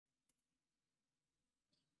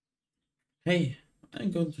Hey, I'm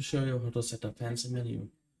going to show you how to set up FancyMenu.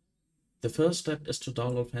 The first step is to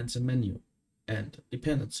download FancyMenu and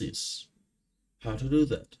dependencies. How to do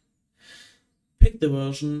that? Pick the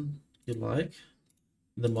version you like,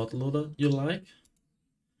 the mod loader you like,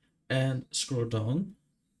 and scroll down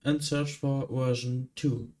and search for version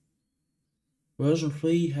 2. Version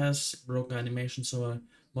 3 has broken animation, so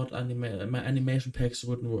my animation packs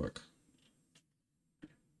wouldn't work.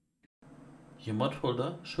 Your mod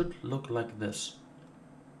folder should look like this.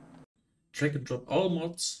 Drag and drop all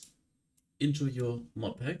mods into your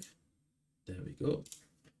mod pack. There we go.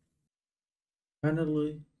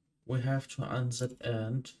 Finally, we have to unzip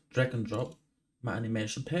and drag and drop my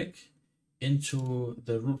animation pack into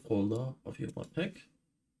the root folder of your mod pack.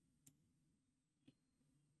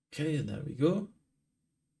 Okay, there we go.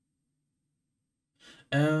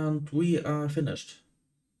 And we are finished.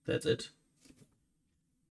 That's it.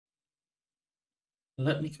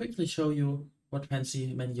 Let me quickly show you what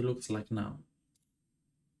FancyMenu looks like now.